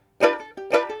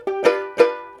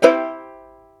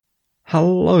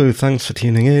Hello, thanks for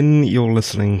tuning in. You're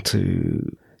listening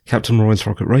to Captain Roy's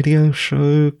Rocket Radio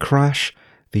Show, Crash,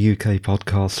 the UK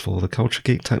podcast for the culture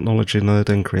geek, technology nerd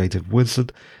and creative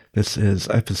wizard. This is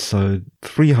episode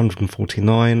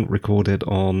 349, recorded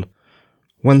on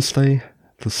Wednesday,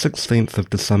 the 16th of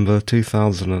December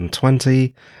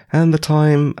 2020, and the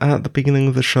time at the beginning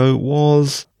of the show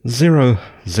was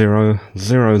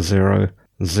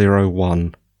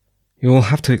 000001. You'll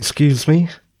have to excuse me,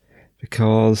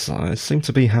 because I seem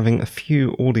to be having a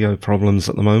few audio problems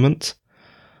at the moment.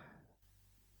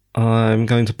 I'm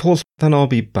going to pause, then I'll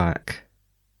be back.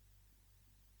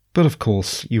 But of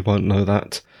course, you won't know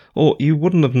that, or you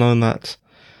wouldn't have known that,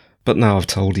 but now I've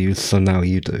told you, so now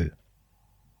you do.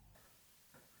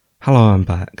 Hello, I'm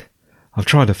back. I've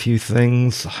tried a few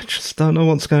things, I just don't know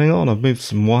what's going on. I've moved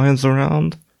some wires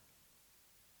around,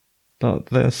 but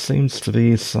there seems to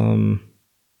be some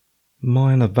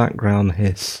minor background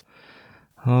hiss.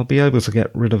 I'll be able to get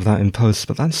rid of that in post,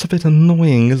 but that's a bit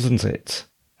annoying, isn't it?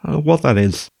 I don't know what that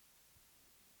is.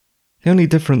 The only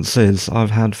difference is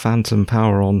I've had phantom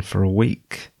power on for a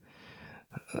week,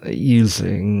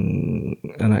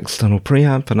 using an external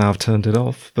preamp, and now I've turned it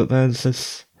off, but there's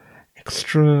this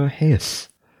extra hiss.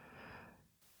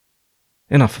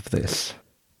 Enough of this.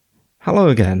 Hello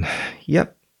again.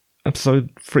 Yep,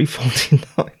 episode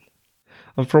 349.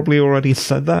 I've probably already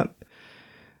said that.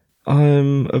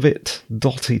 I'm a bit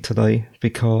dotty today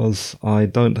because I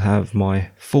don't have my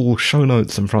full show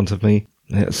notes in front of me.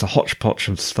 It's a hodgepodge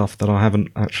of stuff that I haven't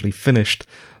actually finished,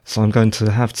 so I'm going to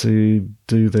have to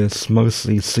do this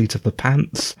mostly seat of the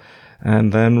pants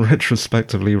and then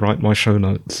retrospectively write my show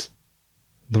notes.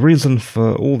 The reason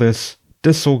for all this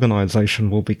disorganization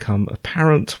will become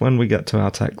apparent when we get to our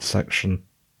text section.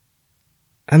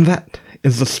 And that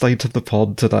is the state of the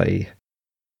pod today.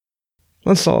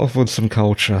 Let's start off with some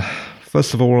culture.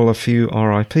 First of all, a few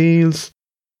RIPs.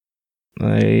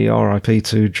 A RIP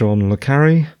to John le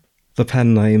Carré, the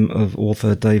pen name of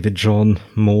author David John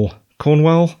Moore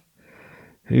Cornwell,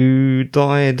 who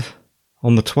died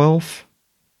on the 12th.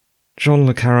 John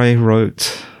le Carré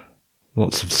wrote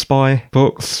lots of spy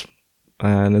books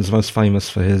and is most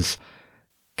famous for his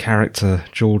character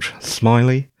George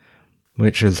Smiley,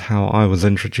 which is how I was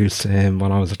introduced to him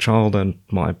when I was a child, and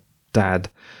my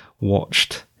dad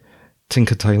watched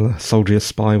Tinker Tailor Soldier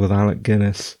Spy with Alec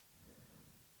Guinness.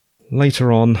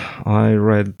 Later on, I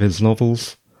read his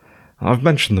novels. I've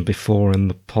mentioned them before in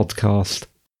the podcast.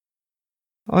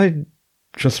 I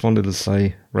just wanted to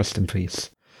say rest in peace.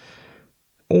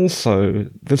 Also,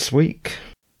 this week,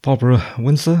 Barbara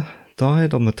Windsor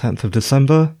died on the 10th of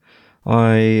December.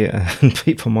 I and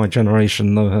people my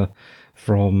generation know her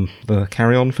from the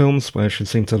Carry On films, where she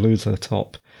seemed to lose her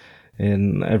top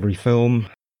in every film.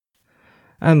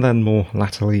 And then more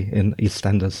latterly in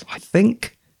EastEnders. I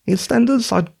think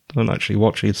EastEnders? I don't actually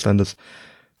watch EastEnders.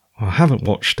 I haven't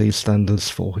watched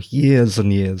EastEnders for years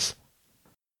and years.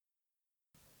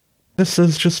 This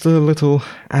is just a little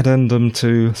addendum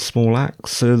to Small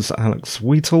Axe's Alex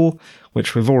Wheatle,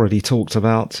 which we've already talked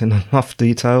about in enough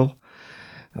detail.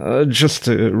 Just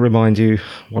to remind you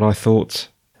what I thought.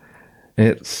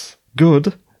 It's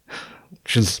good,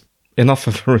 which is enough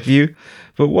of a review,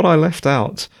 but what I left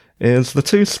out is the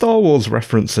 2 Star Wars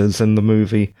references in the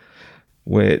movie,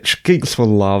 which geeks will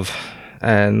love,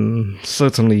 and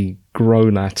certainly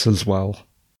groan at as well.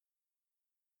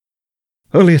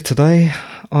 Earlier today,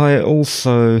 I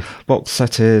also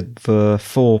box-setted the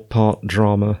 4-part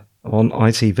drama on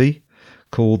ITV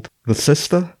called The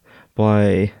Sister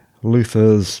by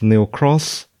Luther's Neil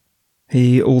Cross.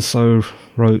 He also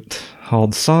wrote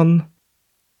Hard Sun,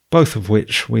 both of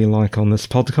which we like on this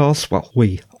podcast. Well,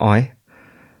 I.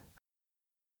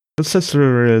 The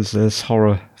Sister is this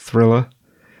horror thriller.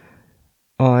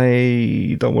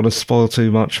 I don't want to spoil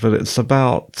too much, but it's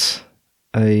about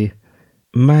a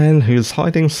man who's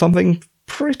hiding something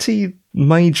pretty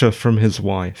major from his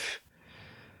wife.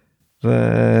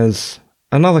 There's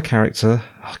another character,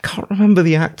 I can't remember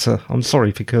the actor, I'm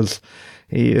sorry, because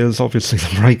he is obviously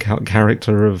the breakout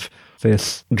character of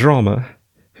this drama,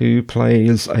 who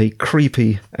plays a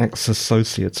creepy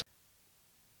ex-associate.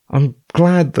 I'm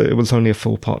glad that it was only a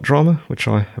 4-part drama, which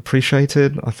I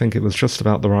appreciated. I think it was just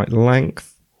about the right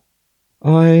length.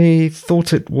 I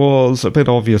thought it was a bit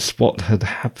obvious what had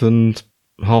happened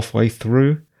halfway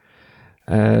through,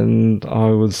 and I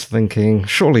was thinking,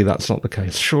 surely that's not the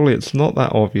case. Surely it's not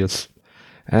that obvious.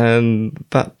 And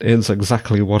that is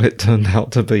exactly what it turned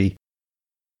out to be.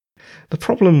 The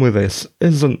problem with this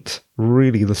isn't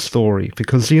really the story,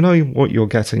 because you know what you're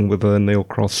getting with a Neil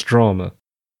Cross drama.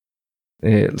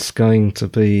 It's going to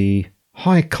be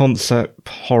high-concept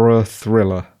horror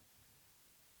thriller.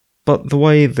 But the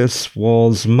way this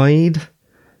was made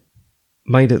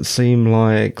it seem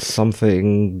like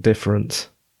something different.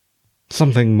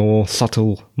 Something more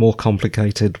subtle, more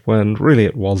complicated, when really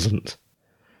it wasn't.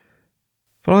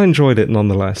 But I enjoyed it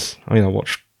nonetheless. I mean, I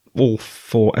watched all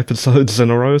 4 episodes in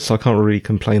a row, so I can't really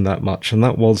complain that much, and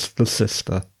that was The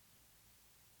Sister.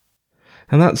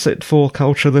 And that's it for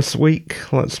culture this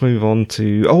week. Let's move on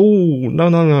to... Oh,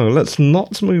 no. Let's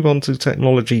not move on to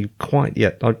technology quite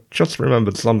yet. I just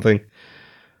remembered something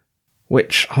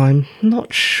which I'm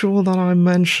not sure that I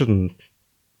mentioned.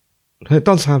 It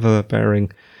does have a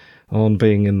bearing on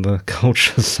being in the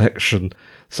culture section,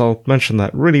 so I'll mention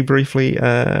that really briefly.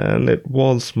 And it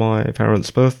was my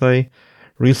parents' birthday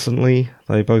recently.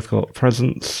 They both got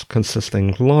presents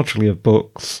consisting largely of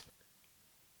books.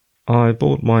 I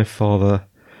bought my father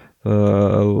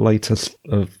the latest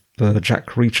of the Jack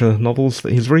Reacher novels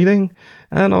that he's reading,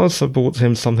 and I also bought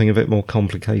him something a bit more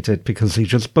complicated because he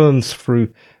just burns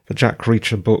through the Jack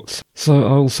Reacher books. So I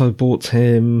also bought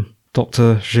him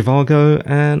Dr. Zhivago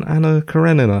and Anna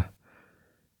Karenina.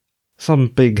 Some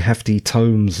big hefty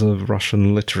tomes of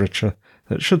Russian literature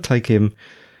that should take him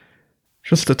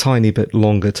just a tiny bit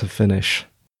longer to finish.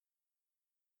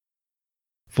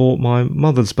 For my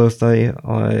mother's birthday,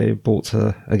 I bought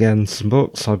her, again, some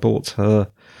books. I bought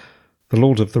her The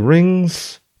Lord of the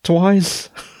Rings twice.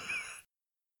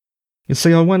 You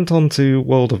see, I went on to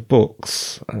World of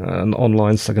Books, an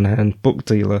online second-hand book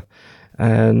dealer,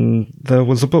 and there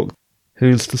was a book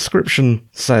whose description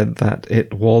said that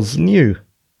it was new.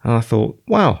 And I thought,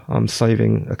 wow, I'm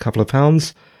saving a couple of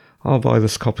pounds. I'll buy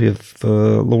this copy of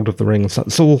The Lord of the Rings.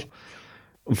 That's all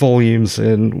volumes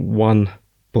in one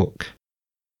book.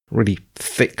 Really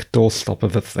thick doorstop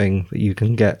of a thing that you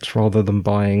can get rather than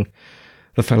buying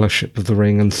The Fellowship of the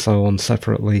Ring and so on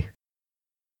separately.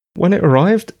 When it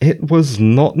arrived, it was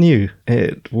not new.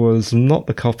 It was not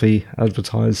the copy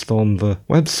advertised on the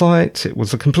website. It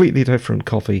was a completely different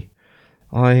copy.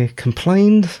 I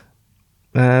complained,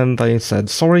 and they said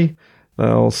sorry,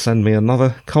 they'll send me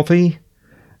another copy,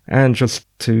 and just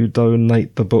to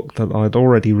donate the book that I'd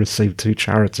already received to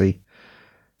charity.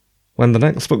 When the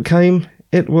next book came,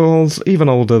 it was even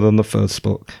older than the first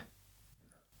book.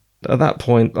 At that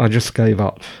point, I just gave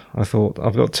up. I thought,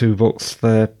 I've got 2 books,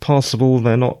 they're passable,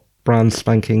 they're not brand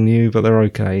spanking new, but they're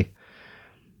okay.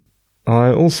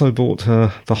 I also bought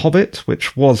her The Hobbit,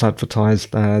 which was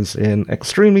advertised as in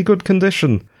extremely good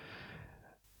condition,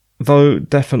 though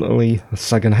definitely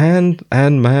second-hand,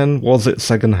 and man, was it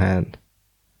second-hand.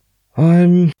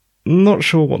 I'm not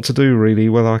sure what to do, really,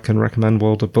 whether I can recommend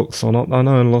World of Books or not. I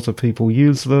know a lot of people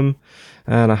use them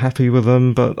and are happy with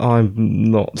them, but I'm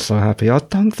not so happy. I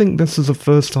don't think this is the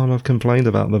first time I've complained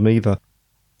about them either.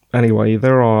 Anyway,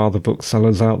 there are other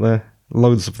booksellers out there,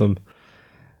 loads of them.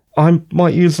 I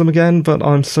might use them again, but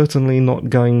I'm certainly not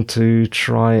going to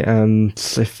try and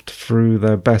sift through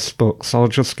their best books. I'll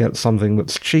just get something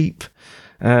that's cheap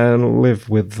and live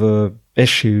with the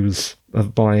issues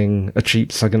of buying a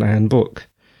cheap second-hand book.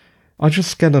 I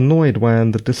just get annoyed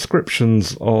when the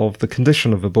descriptions of the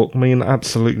condition of a book mean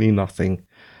absolutely nothing.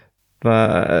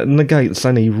 That negates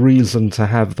any reason to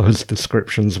have those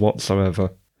descriptions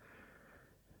whatsoever.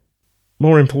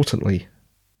 More importantly,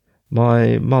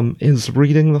 my mum is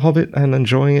reading The Hobbit and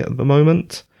enjoying it at the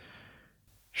moment.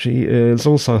 She is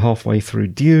also halfway through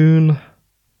Dune,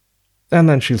 and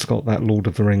then she's got that Lord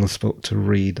of the Rings book to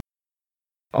read.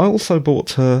 I also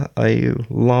bought her a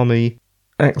Lamy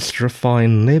extra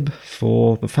fine nib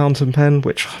for the fountain pen,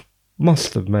 which I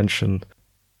must have mentioned,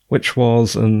 which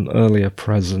was an earlier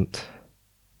present.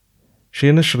 She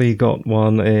initially got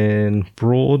one in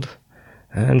Broad,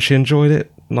 and she enjoyed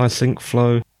it. Nice ink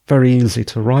flow, very easy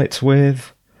to write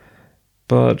with,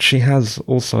 but she has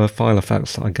also a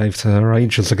Filofax that I gave to her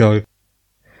ages ago,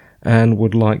 and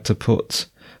would like to put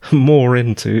more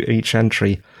into each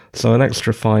entry, so an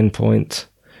extra fine point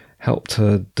helped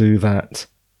her do that.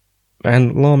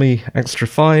 And Lamy Extra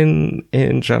Fine,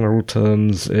 in general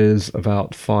terms, is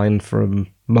about fine from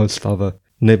most other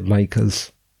nib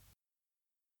makers.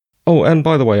 Oh, and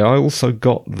by the way, I also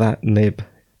got that nib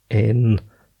in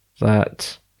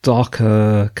that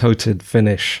darker coated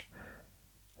finish.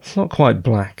 It's not quite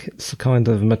black, it's a kind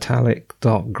of metallic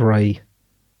dark grey.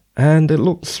 And it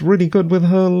looks really good with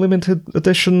her limited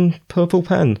edition purple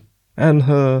pen and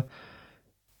her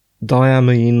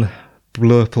Diamine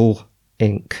Blurple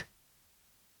ink.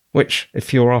 Which,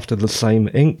 if you're after the same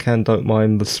ink and don't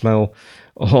mind the smell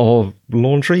of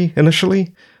laundry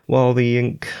initially, while the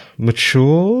ink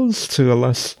matures to a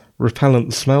less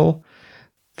repellent smell,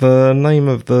 the name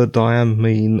of the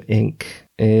Diamine ink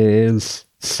is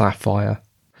Sapphire.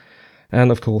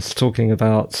 And of course, talking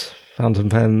about fountain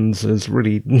pens is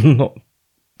really not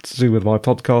to do with my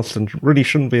podcast and really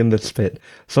shouldn't be in this bit.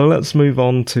 So let's move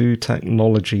on to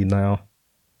technology now.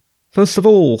 First of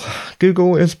all,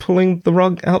 Google is pulling the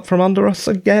rug out from under us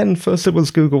again. First it was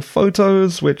Google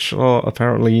Photos, which are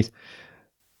apparently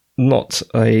not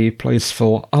a place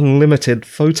for unlimited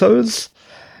photos.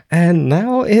 And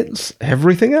now it's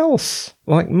everything else,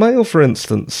 like Mail, for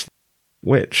instance,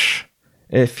 which,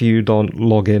 if you don't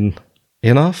log in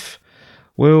enough,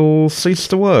 will cease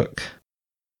to work.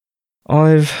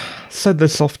 I've said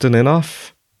this often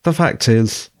enough. The fact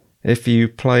is, if you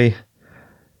play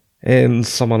in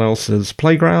someone else's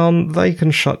playground, they can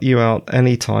shut you out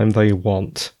anytime they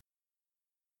want.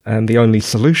 And the only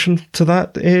solution to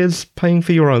that is paying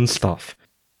for your own stuff.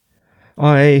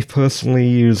 I personally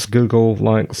use Google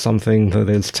like something that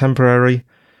is temporary.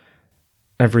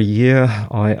 Every year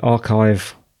I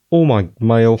archive all my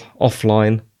mail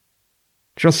offline,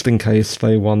 just in case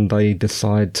they one day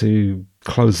decide to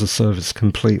close the service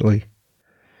completely.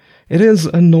 It is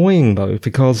annoying though,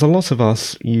 because a lot of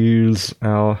us use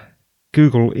our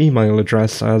Google email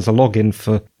address as a login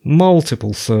for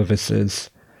multiple services,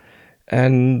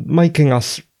 and making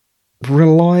us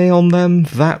rely on them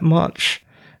that much,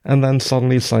 and then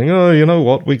suddenly saying, oh, you know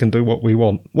what, we can do what we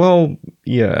want. Well,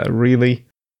 yeah, really?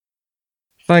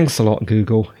 Thanks a lot,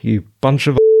 Google, you bunch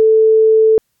of...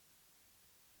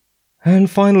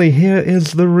 And finally, here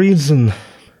is the reason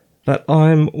that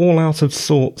I'm all out of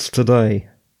sorts today.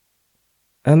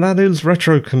 And that is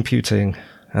retro computing.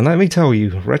 And let me tell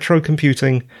you, retro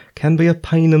computing can be a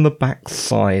pain in the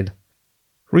backside.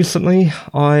 Recently,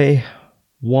 I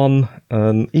won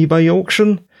an eBay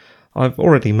auction. I've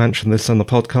already mentioned this in the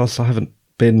podcast, I haven't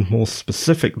been more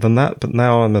specific than that, but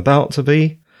now I'm about to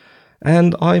be.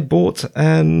 And I bought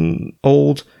an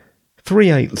old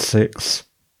 386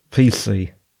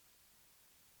 PC.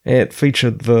 It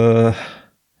featured the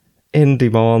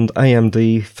in-demand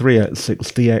AMD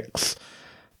 386DX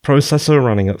processor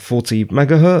running at 40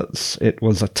 megahertz. It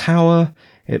was a tower.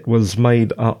 It was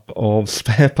made up of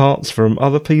spare parts from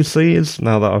other PCs,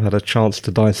 now that I've had a chance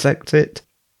to dissect it.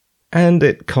 And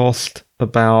it cost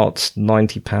about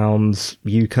 £90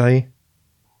 UK.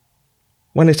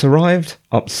 When it arrived,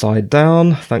 upside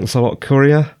down, thanks a lot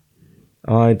courier,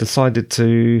 I decided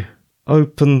to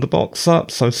open the box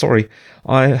up. So sorry,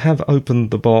 I have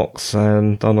opened the box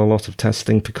and done a lot of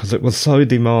testing because it was so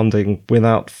demanding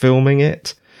without filming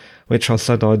it, which I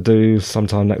said I'd do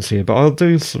sometime next year, but I'll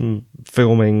do some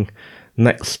filming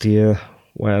next year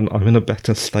when I'm in a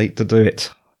better state to do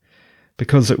it,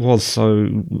 because it was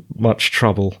so much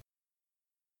trouble.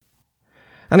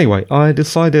 Anyway, I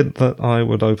decided that I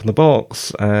would open the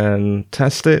box and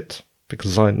test it,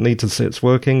 because I need to see it's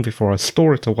working before I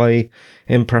store it away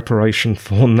in preparation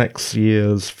for next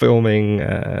year's filming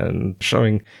and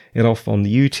showing it off on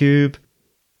YouTube.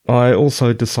 I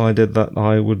also decided that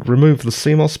I would remove the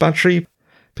CMOS battery,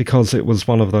 because it was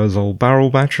one of those old barrel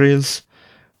batteries,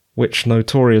 which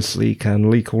notoriously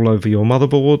can leak all over your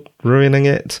motherboard, ruining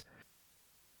it.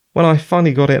 When I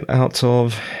finally got it out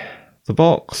of the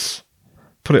box,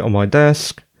 put it on my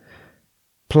desk,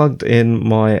 plugged in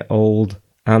my old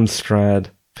Amstrad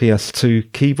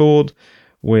PS2 keyboard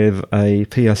with a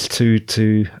PS2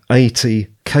 to 80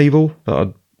 cable that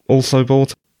I'd also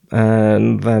bought,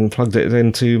 and then plugged it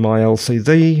into my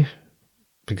LCD,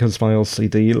 because my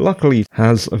LCD luckily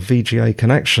has a VGA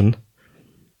connection.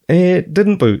 It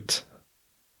didn't boot.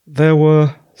 There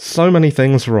were so many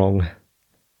things wrong.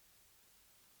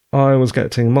 I was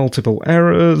getting multiple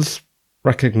errors,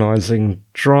 recognizing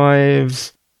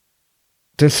drives,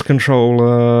 disk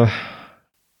controller,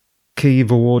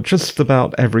 keyboard, just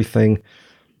about everything.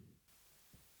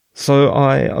 So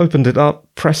I opened it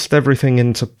up, pressed everything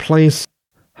into place,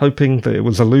 hoping that it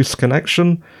was a loose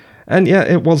connection, and yeah,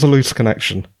 it was a loose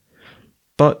connection.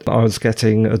 But I was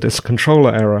getting a disk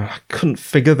controller error. I couldn't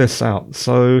figure this out,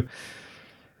 so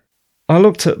I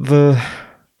looked at the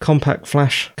compact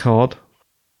flash card,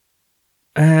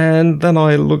 and then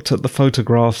I looked at the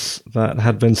photographs that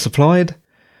had been supplied,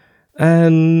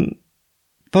 and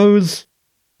those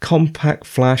compact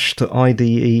flash to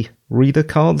IDE reader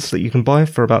cards that you can buy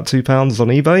for about £2 on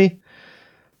eBay,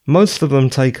 most of them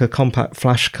take a compact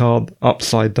flash card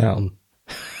upside down.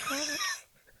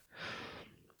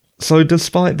 So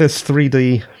despite this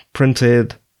 3D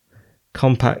printed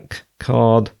compact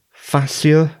card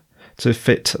fascia to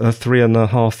fit a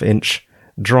 3.5-inch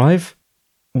drive,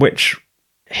 which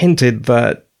hinted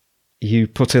that you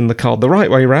put in the card the right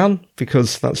way round,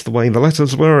 because that's the way the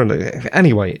letters were, and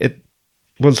anyway, it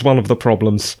was one of the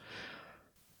problems.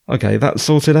 Okay, that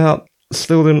sorted out,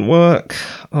 still didn't work.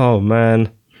 Oh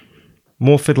man.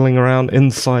 more fiddling around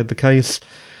inside the case,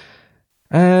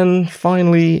 and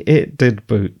finally it did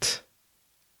boot.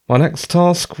 My next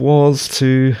task was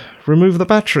to remove the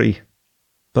battery.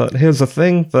 But here's the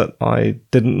thing that I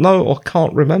didn't know or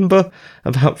can't remember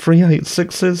about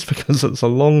 386s, because it's a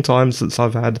long time since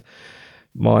I've had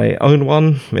my own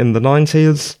one in the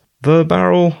 90s. The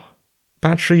barrel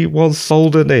battery was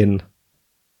soldered in.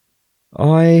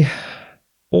 I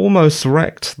almost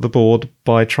wrecked the board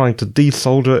by trying to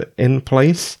desolder it in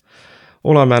place.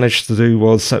 All I managed to do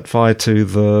was set fire to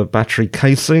the battery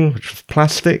casing, which was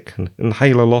plastic, and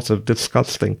inhale a lot of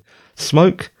disgusting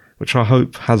smoke, which I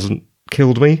hope hasn't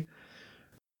killed me.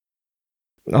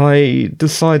 I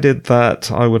decided that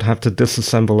I would have to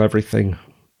disassemble everything,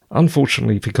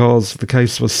 unfortunately, because the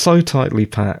case was so tightly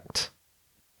packed.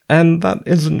 And that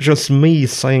isn't just me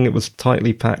saying it was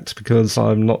tightly packed because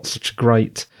I'm not such a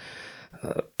great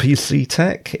PC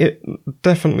tech. It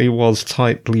definitely was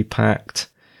tightly packed.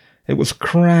 It was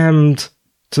crammed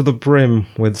to the brim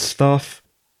with stuff.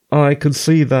 I could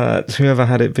see that whoever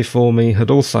had it before me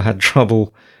had also had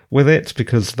trouble with it,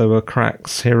 because there were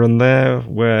cracks here and there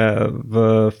where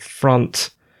the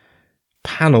front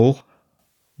panel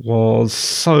was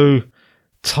so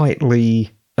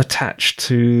tightly attached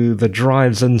to the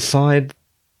drives inside.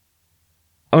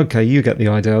 Okay, you get the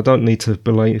idea. I don't need to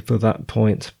belabor that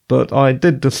point. But I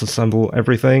did disassemble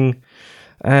everything,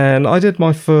 and I did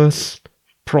my first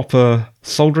proper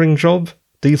soldering job,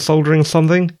 desoldering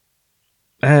something,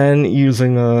 and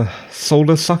using a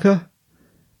solder sucker.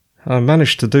 I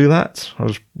managed to do that. I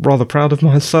was rather proud of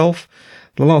myself.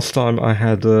 The last time I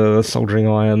had a soldering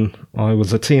iron, I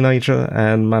was a teenager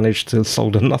and managed to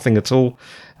solder nothing at all,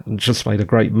 and just made a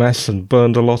great mess and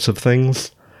burned a lot of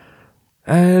things.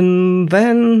 And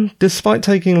then, despite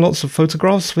taking lots of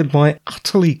photographs with my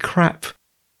utterly crap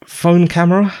phone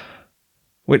camera,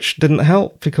 which didn't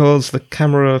help because the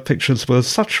camera pictures were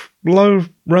such low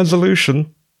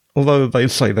resolution, although they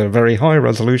say they're very high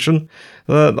resolution,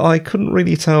 that I couldn't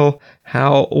really tell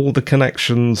how all the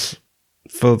connections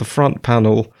for the front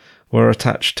panel were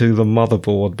attached to the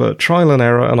motherboard. But trial and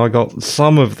error, and I got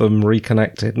some of them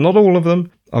reconnected. Not all of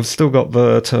them. I've still got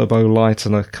the turbo light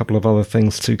and a couple of other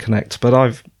things to connect, but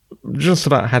I've just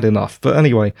about had enough. But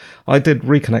anyway, I did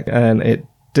reconnect and it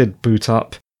did boot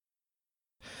up.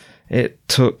 It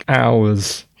took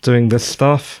hours doing this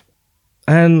stuff.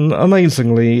 And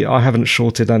amazingly, I haven't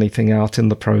shorted anything out in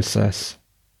the process.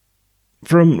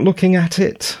 From looking at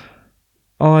it,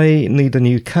 I need a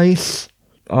new case.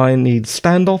 I need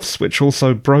standoffs, which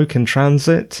also broke in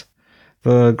transit.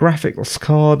 The graphics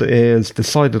card is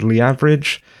decidedly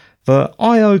average. The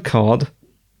I/O card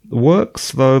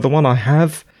works, though the one I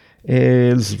have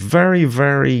is very,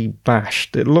 very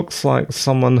bashed. It looks like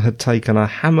someone had taken a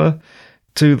hammer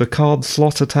to the card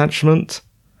slot attachment.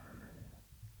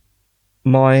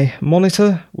 My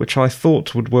monitor, which I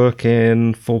thought would work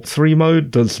in 4:3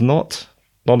 mode, does not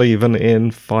even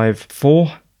in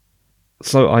 5:4.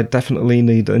 So I definitely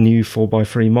need a new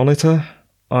 4x3 monitor.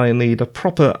 I need a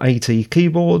proper AT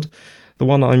keyboard. The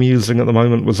one I'm using at the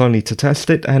moment was only to test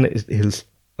it, and it is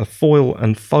a foil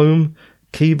and foam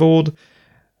keyboard,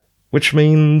 which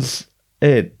means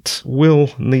it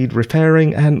will need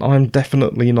repairing, and I'm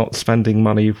definitely not spending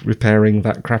money repairing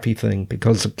that crappy thing,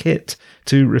 because a kit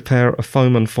to repair a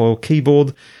foam and foil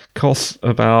keyboard costs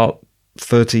about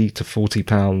 £30 to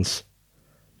 £40.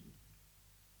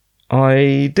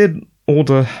 I did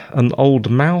order an old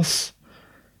mouse,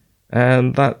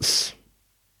 and that's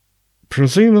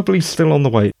presumably still on the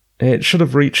way. It should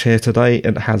have reached here today,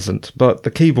 it hasn't, but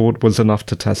the keyboard was enough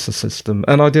to test the system,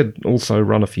 and I did also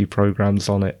run a few programs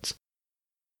on it.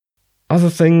 Other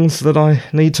things that I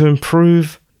need to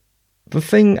improve. The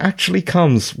thing actually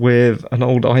comes with an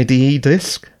old IDE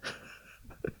disk.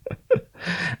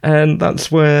 And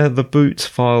that's where the boot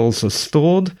files are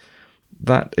stored.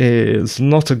 That is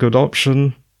not a good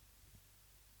option.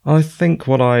 I think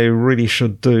what I really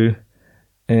should do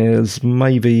is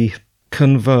maybe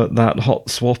convert that hot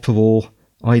swappable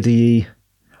IDE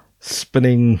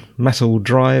spinning metal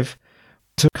drive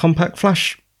to compact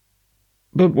flash.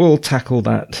 But we'll tackle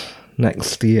that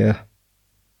next year.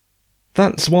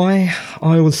 That's why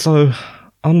I was so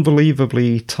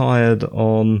unbelievably tired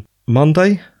on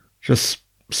Monday, just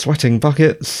sweating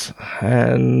buckets,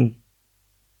 and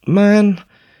man,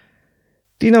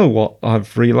 do you know what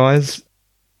I've realised?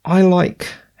 I like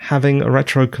having a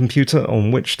retro computer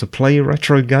on which to play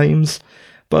retro games,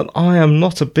 but I am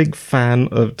not a big fan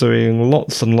of doing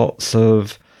lots and lots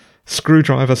of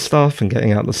screwdriver stuff and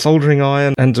getting out the soldering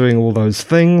iron and doing all those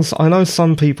things. I know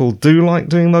some people do like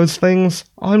doing those things.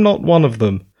 I'm not one of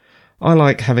them. I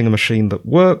like having a machine that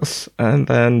works and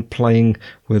then playing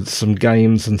with some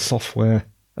games and software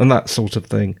and that sort of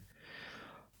thing.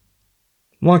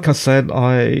 Like I said,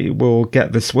 I will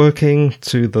get this working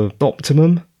to the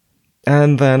optimum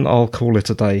and then I'll call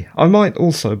it a day. I might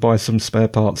also buy some spare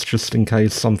parts just in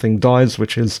case something dies,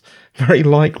 which is very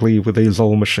likely with these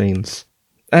old machines.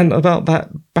 And about that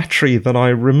battery that I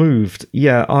removed,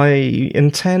 yeah, I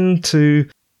intend to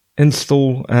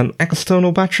install an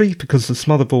external battery because this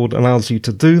motherboard allows you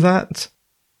to do that.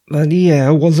 And yeah,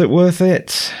 was it worth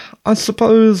it? I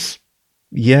suppose,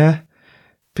 yeah,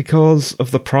 because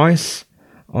of the price.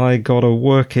 I got a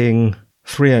working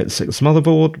 386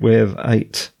 motherboard with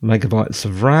 8 megabytes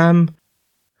of RAM,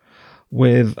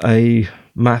 with a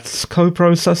Maths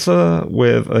coprocessor,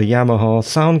 with a Yamaha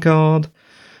sound card,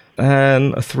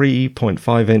 and a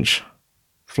 3.5-inch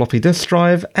floppy disk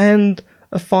drive, and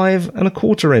a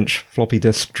 5.25-inch floppy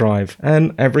disk drive,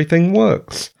 and everything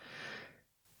works.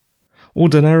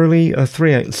 Ordinarily, a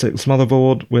 386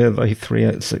 motherboard with a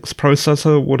 386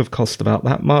 processor would have cost about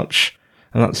that much,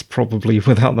 and that's probably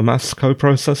without the Maths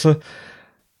coprocessor.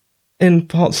 In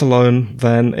parts alone,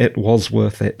 then it was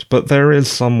worth it, but there is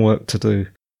some work to do.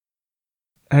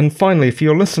 And finally, if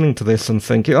you're listening to this and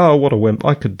thinking, oh, what a wimp,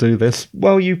 I could do this,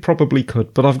 well, you probably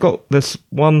could, but I've got this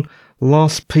one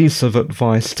last piece of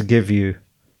advice to give you.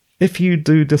 If you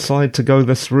do decide to go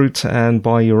this route and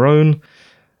buy your own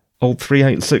old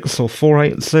 386 or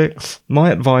 486, my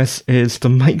advice is to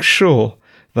make sure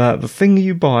that the thing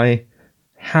you buy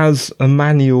has a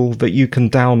manual that you can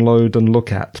download and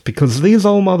look at, because these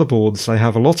old motherboards, they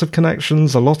have a lot of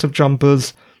connections, a lot of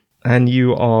jumpers, and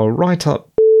you are right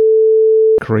up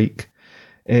creek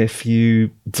if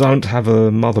you don't have a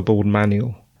motherboard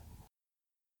manual.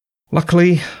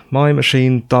 Luckily, my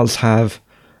machine does have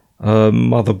a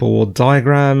motherboard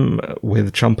diagram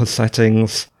with jumper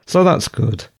settings, so that's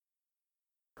good.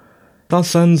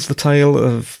 Thus ends the tale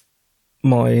of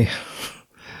my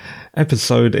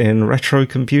episode in retro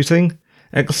computing.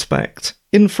 Expect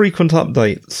infrequent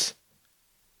updates.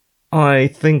 I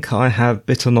think I have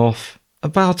bitten off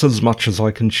about as much as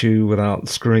I can chew without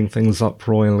screwing things up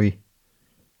royally.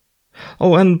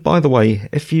 Oh, and by the way,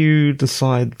 if you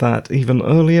decide that even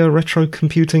earlier retro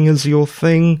computing is your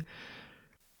thing,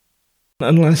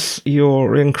 unless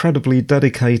you're incredibly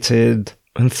dedicated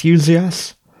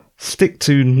enthusiast, stick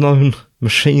to known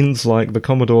machines like the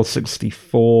Commodore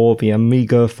 64, the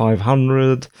Amiga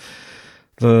 500,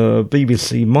 the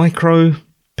BBC Micro,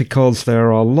 because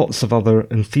there are lots of other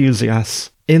enthusiasts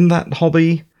in that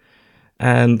hobby,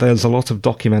 and there's a lot of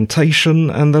documentation,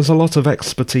 and there's a lot of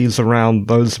expertise around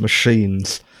those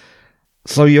machines.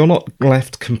 So you're not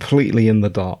left completely in the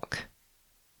dark.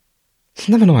 It's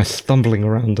never nice stumbling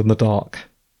around in the dark.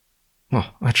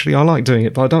 Well, actually, I like doing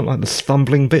it, but I don't like the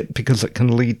stumbling bit because it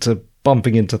can lead to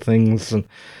bumping into things. And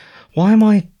why am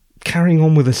I carrying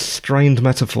on with this strained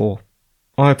metaphor?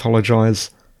 I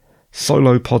apologise.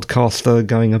 Solo podcaster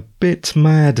going a bit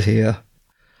mad here.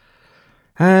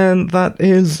 And that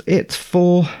is it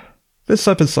for this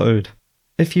episode.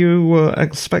 If you were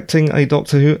expecting a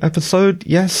Doctor Who episode,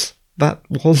 yes, that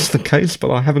was the case, but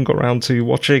I haven't got around to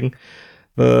watching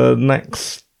the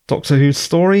next Doctor Who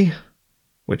story,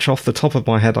 which off the top of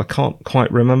my head I can't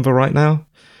quite remember right now.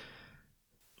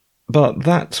 But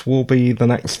that will be the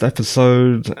next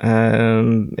episode,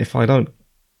 and if I don't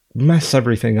mess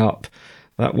everything up,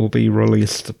 that will be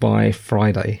released by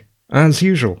Friday, as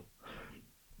usual.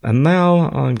 And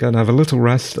now I'm going to have a little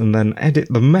rest and then edit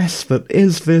the mess that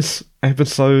is this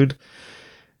episode,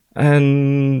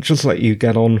 and just let you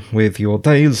get on with your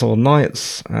days or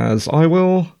nights, as I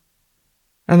will.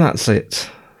 And that's it.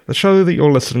 The show that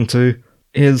you're listening to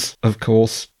is, of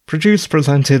course, produced,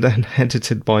 presented, and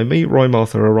edited by me, Roy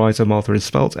Mathur, a writer. Mathur is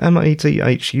spelt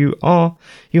Mathur. You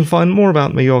can find more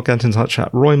about me or get in touch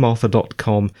at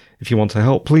roymathur.com. If you want to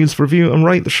help, please review and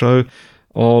rate the show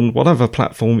on whatever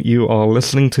platform you are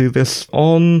listening to this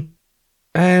on,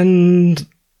 and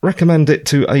recommend it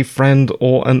to a friend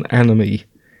or an enemy.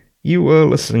 You were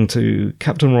listening to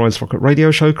Captain Roy's Rocket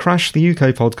Radio Show, Crash, the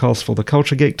UK podcast for the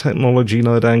culture geek, technology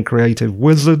nerd, and creative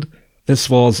wizard. This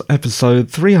was episode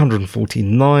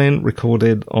 349,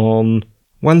 recorded on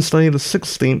Wednesday the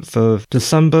 16th of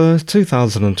December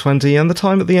 2020, and the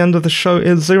time at the end of the show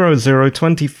is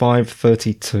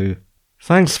 00:25:32.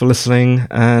 Thanks for listening,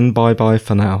 and bye-bye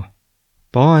for now.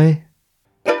 Bye.